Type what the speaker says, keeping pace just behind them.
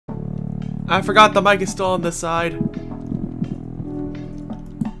I forgot the mic is still on this side.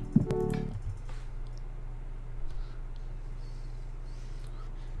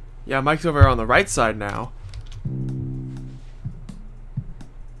 Yeah, mic's over on the right side now.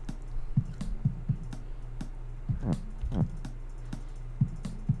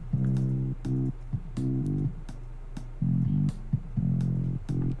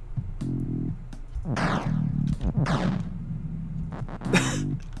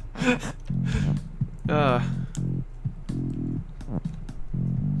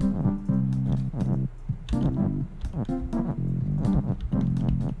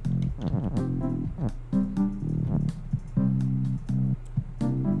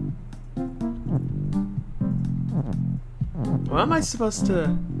 What am I supposed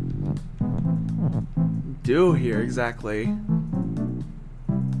to do here exactly?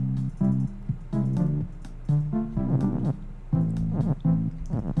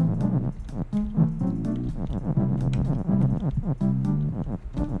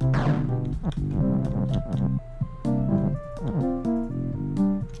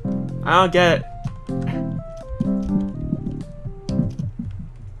 I don't get it.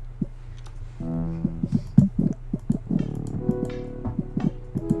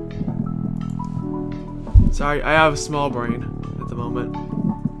 Sorry, I have a small brain at the moment.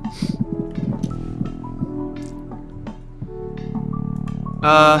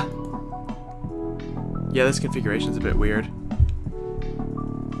 Yeah, this configuration's a bit weird.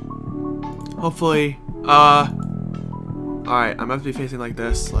 Hopefully, alright, I'm about to be facing like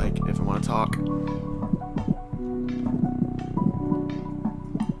this, like, if I want to talk.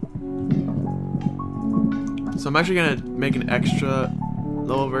 So I'm actually gonna make an extra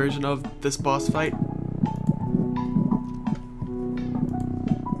little version of this boss fight.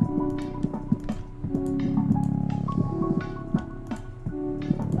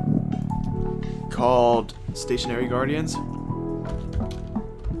 Called Stationary Guardians.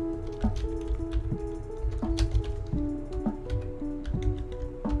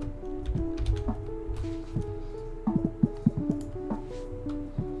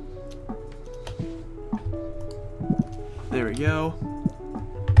 There we go.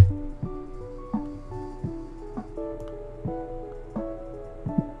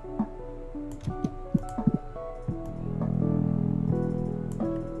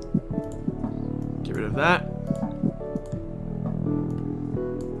 Get rid of that.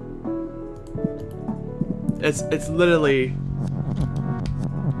 It's literally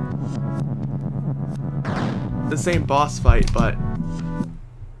the same boss fight, but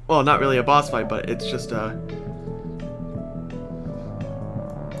well, not really a boss fight, but it's just a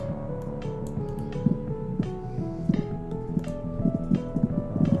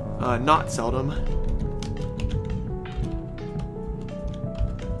not seldom.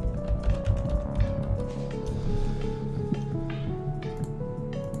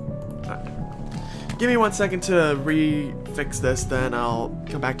 Give me 1 second to re-fix this, then I'll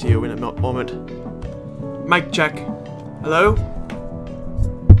come back to you in a moment. Mic check. Hello?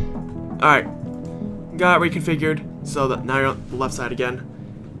 Alright. Got it reconfigured, so that now you're on the left side again.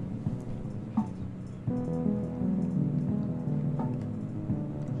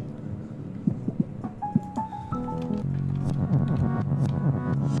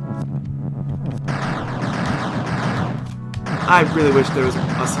 I really wish there was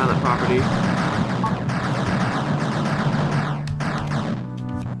a silent property.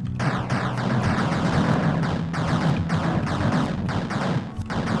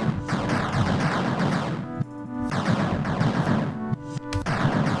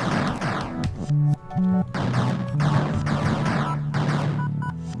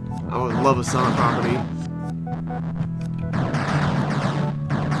 I would love a silent property.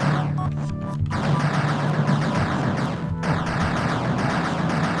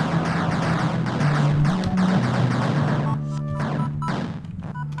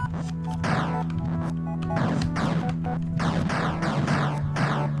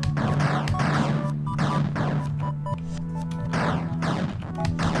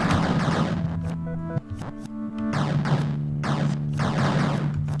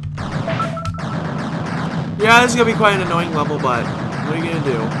 Yeah, this is gonna be quite an annoying level, but what are you gonna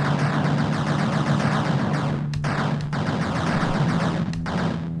do?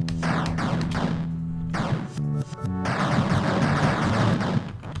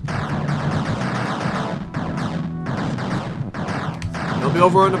 It'll be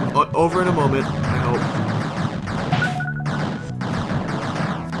over in a moment, I hope.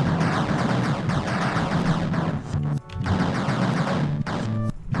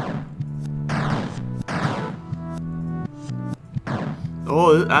 Oh,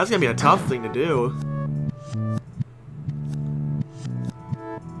 Oh, that's gonna be a tough thing to do.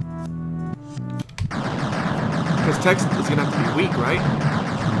 Because text is gonna have to be weak, right?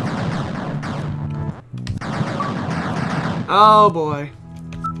 Oh boy.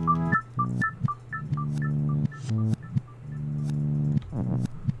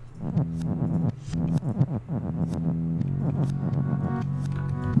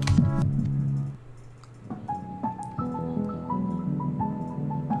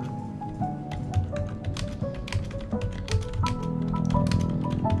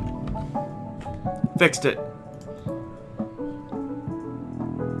 Fixed it.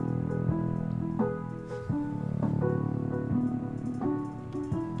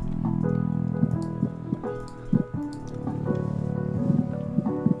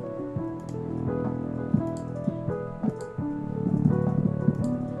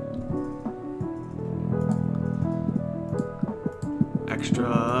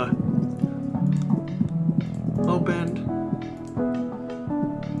 Extra opened.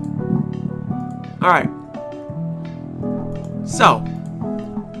 All right. So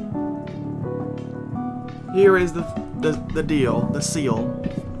here is the deal, the seal,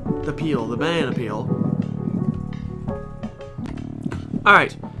 the peel, the banana peel. All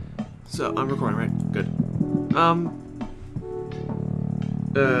right. So I'm recording, right? Good.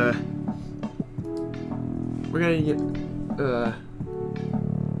 We're gonna get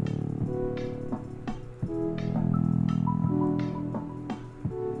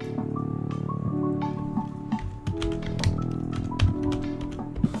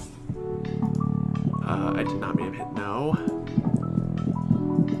I did not mean to hit no.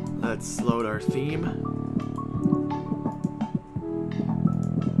 Let's load our theme.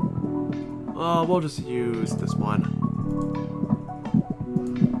 We'll just use this one.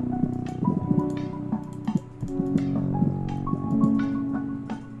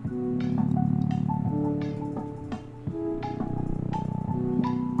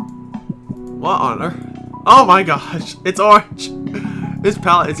 What on earth? Oh my gosh, it's orange! This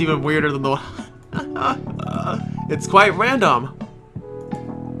palette is even weirder than the one. It's quite random.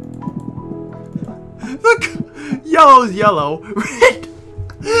 Look! Yellow's yellow. Red!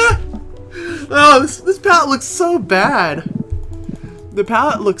 Oh, this palette looks so bad. The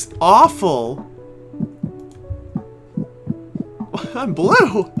palette looks awful. I'm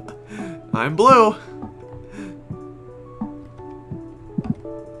blue. I'm blue.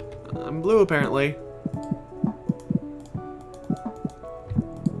 I'm blue, apparently.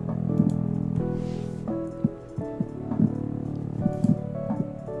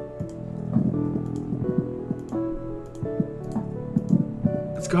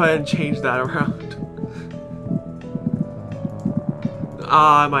 Let's go ahead and change that around.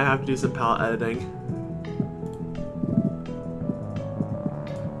 I might have to do some palette editing.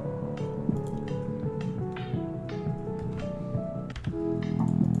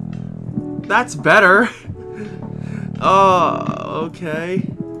 That's better. Oh, okay.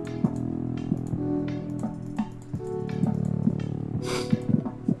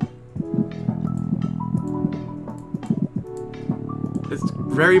 It's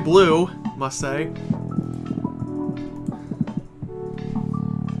very blue, must say.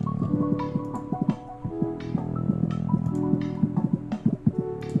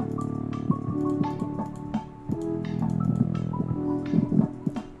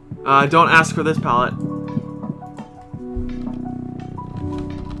 Don't ask for this palette.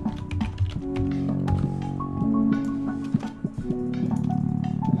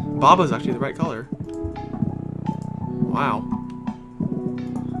 Baba's actually the right color. Wow.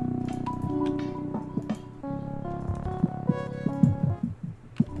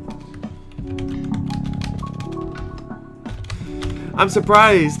 I'm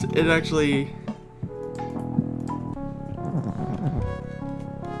surprised it actually...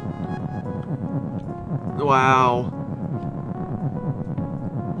 Wow.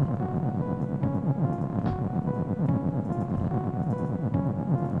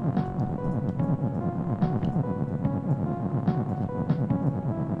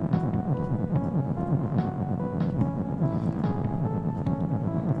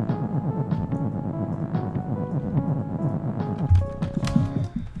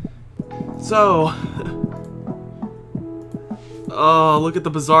 So, oh, look at the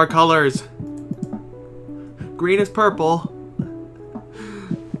bizarre colors. Green is purple.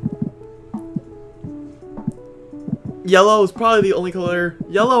 Yellow is probably the only color.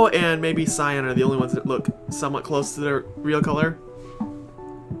 Yellow and maybe cyan are the only ones that look somewhat close to their real color.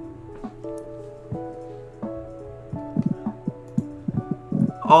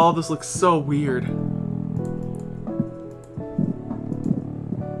 All this looks so weird.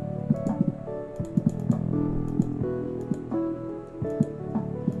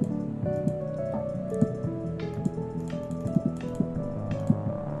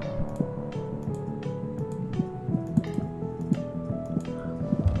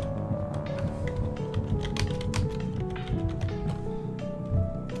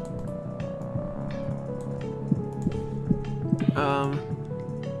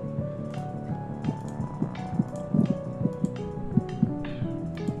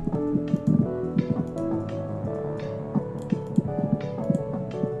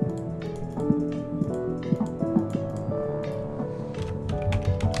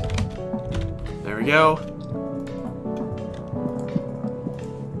 There we go.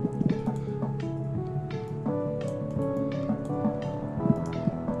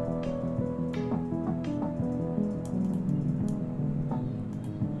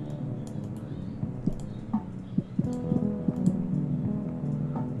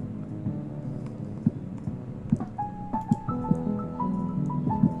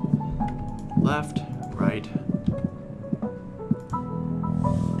 Left, right.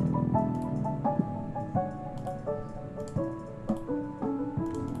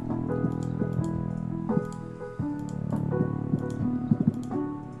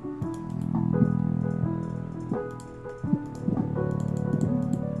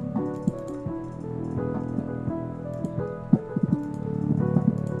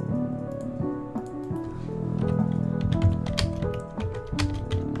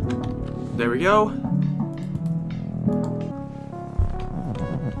 There we go.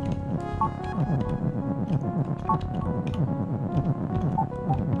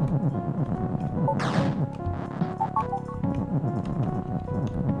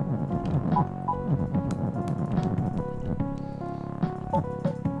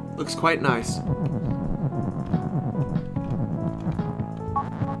 Looks quite nice.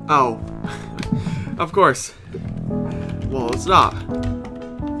 Oh. Of course. Well, it's not.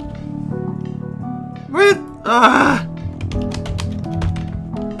 What?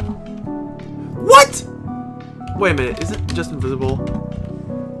 What? Wait a minute, is it just invisible?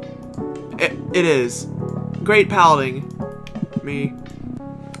 It is. Great palading. Me.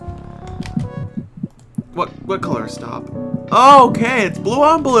 What color? Stop. Oh, okay, it's blue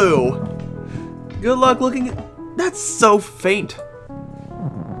on blue. Good luck looking at... That's so faint.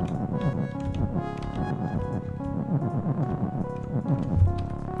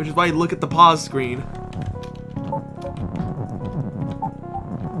 Which is why you look at the pause screen.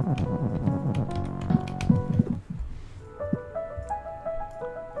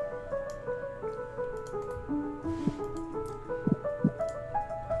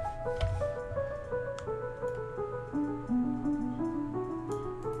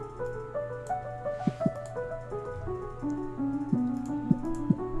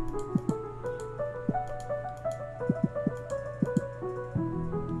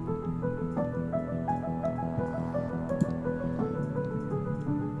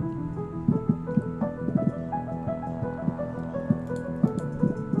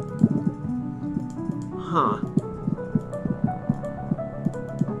 Huh.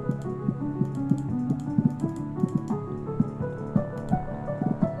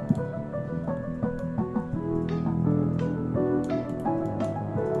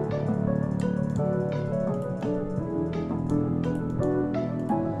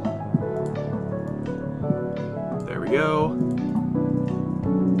 There we go.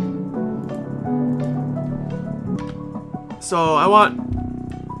 So I'm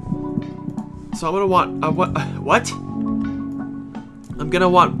gonna want what? I'm gonna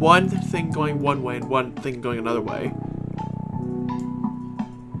want one thing going one way and one thing going another way.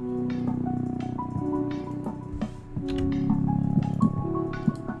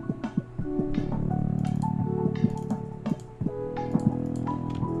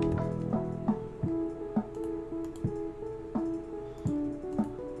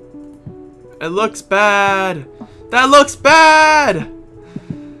 It looks bad. That looks bad.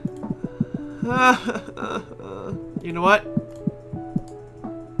 You know what?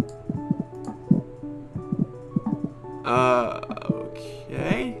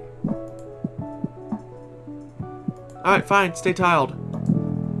 Okay. Alright, fine. Stay tiled.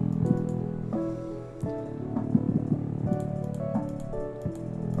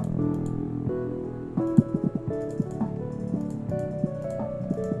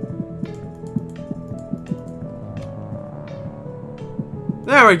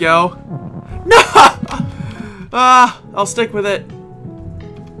 There we go. No! I'll stick with it.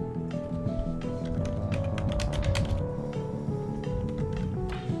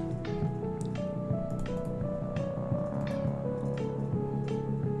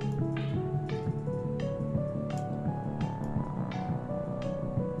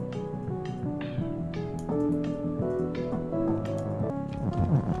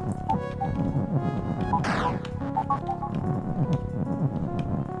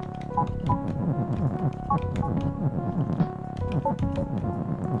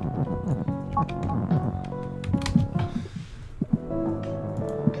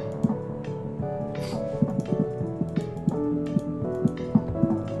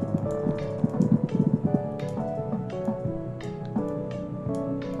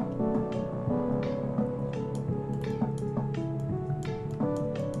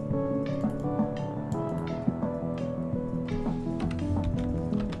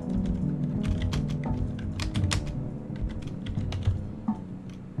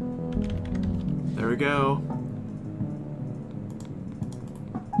 we go.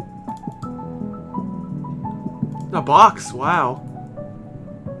 A box, wow.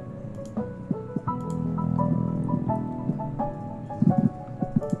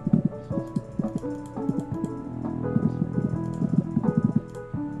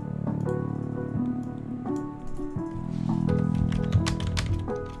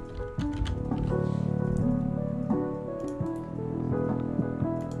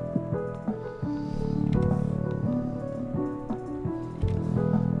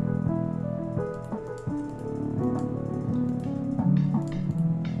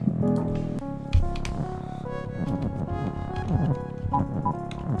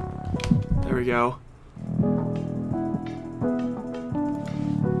 There we go.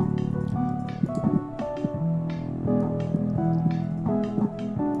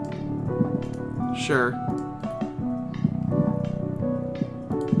 Sure.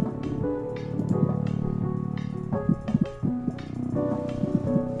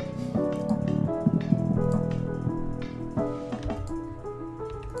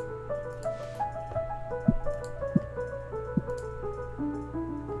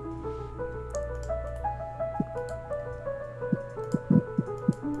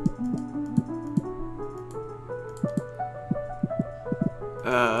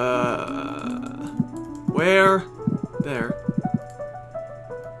 Where? There.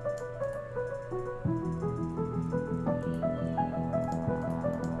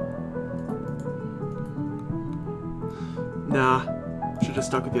 Nah. Should've just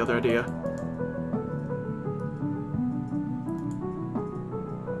stuck with the other idea.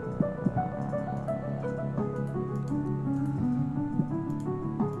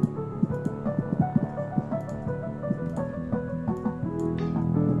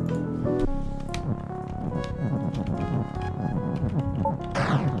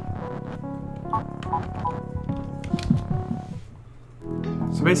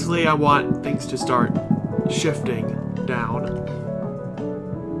 So basically I want things to start shifting down.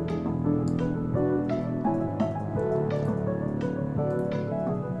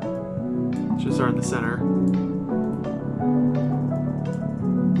 Should start in the center.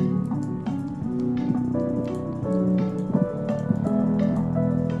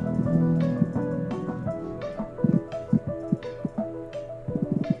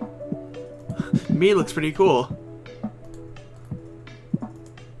 Me looks pretty cool.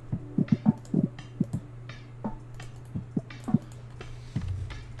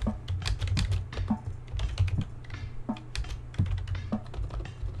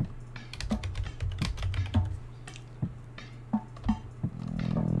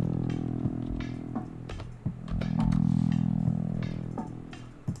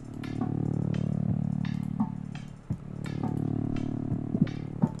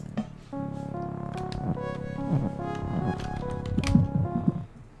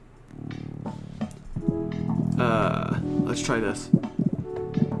 Let's try this.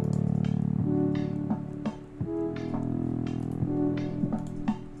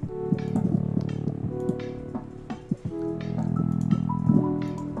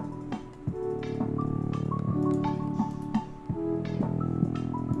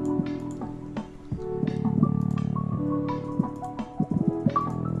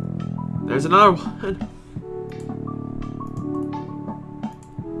 There's another one.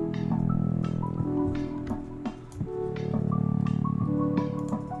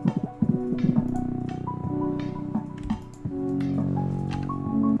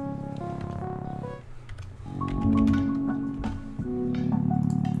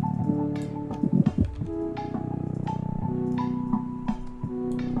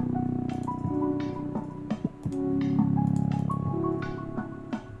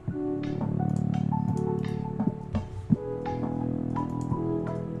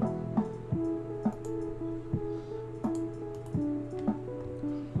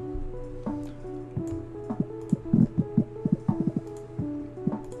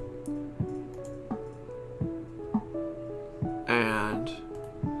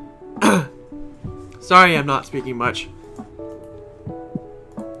 Sorry, I'm not speaking much.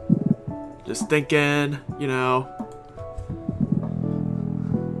 Just thinking, you know.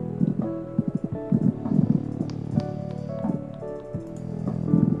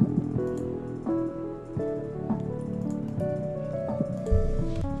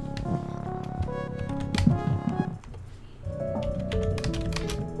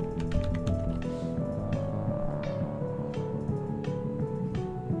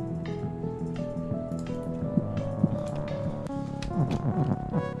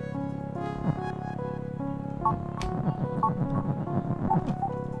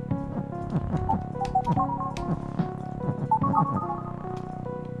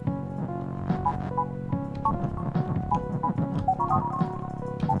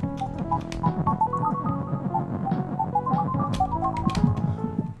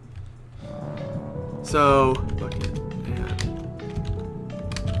 So, bucket and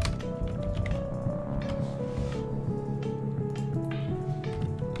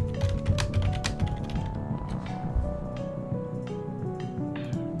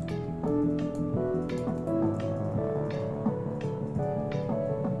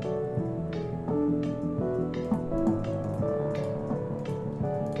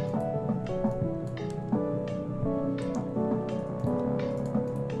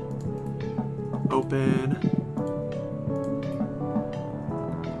open.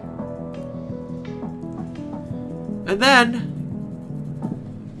 And then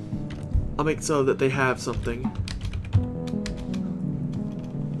I'll make so that they have something.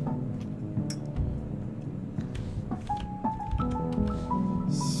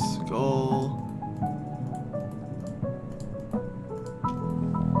 Skull.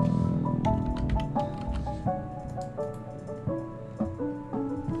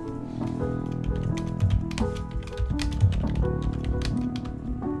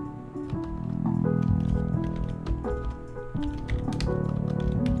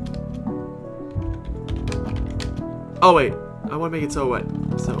 Oh wait, I want to make it so wet,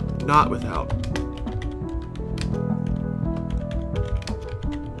 so not without.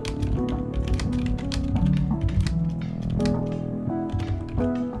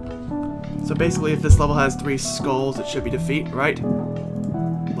 So basically, if this level has 3 skulls, it should be defeat, right?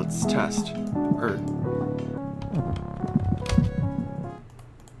 Let's test.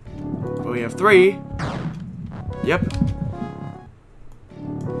 But we have 3. Yep.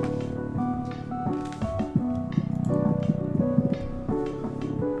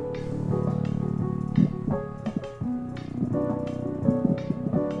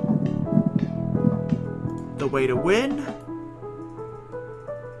 The way to win?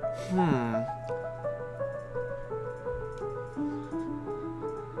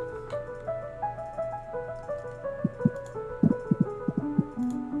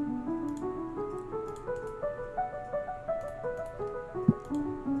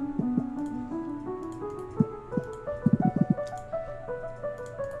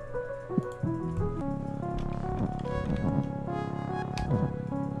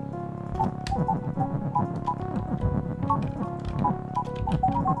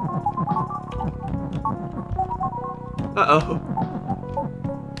 Uh-oh.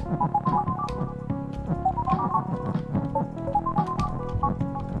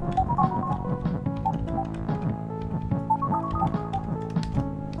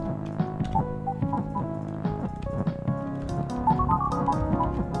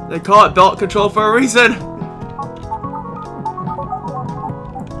 They call it belt control for a reason!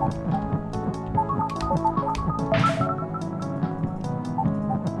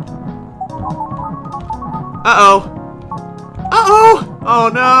 Uh-oh! Uh-oh! Oh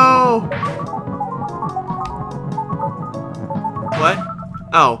no! What?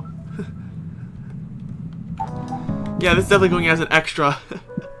 Oh. Yeah, this is definitely going as an extra.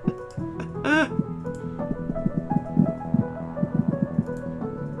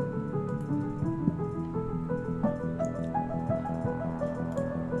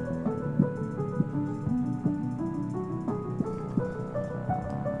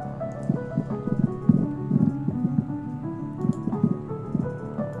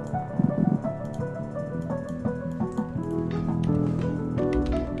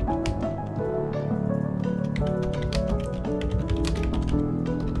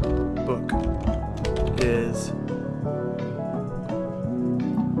 Is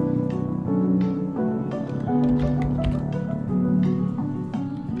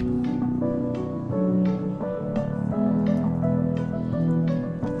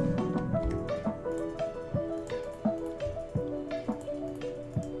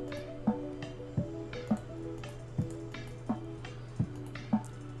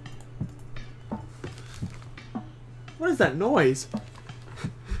what is that noise?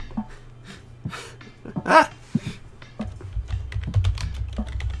 Ah!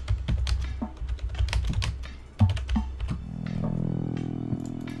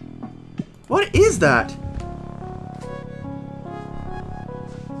 What is that? You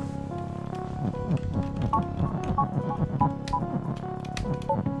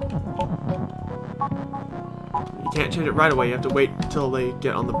can't change it right away. You have to wait until they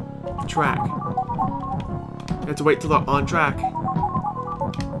get on the track. You have to wait till they're on track.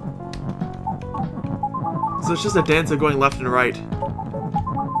 So it's just a dance of going left and right.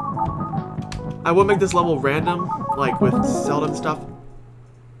 I will make this level random, like with Zelda and stuff.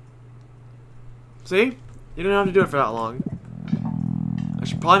 See? You don't have to do it for that long. I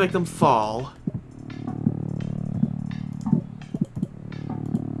should should probably make them fall.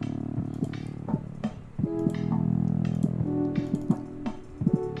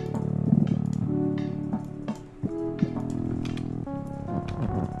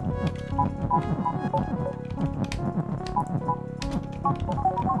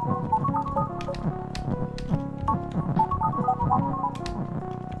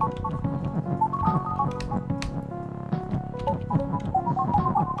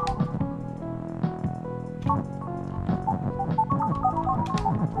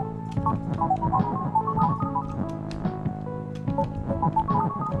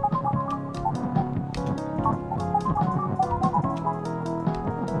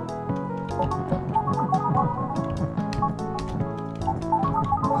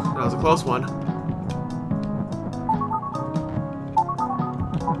 That was a close one.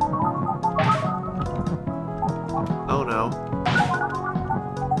 Oh no.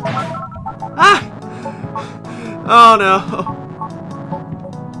 Ah! Oh no.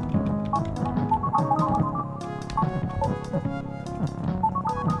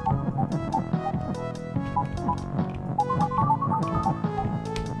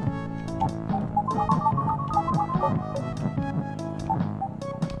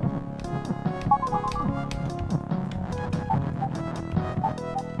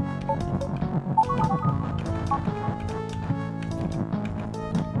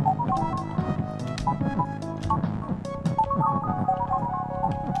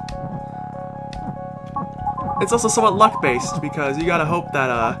 It's also somewhat luck-based, because you gotta hope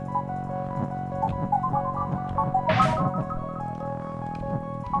that,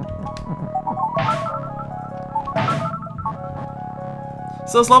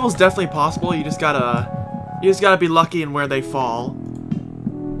 So this level's definitely possible, you just gotta be lucky in where they fall.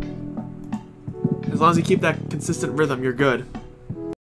 As long as you keep that consistent rhythm, you're good.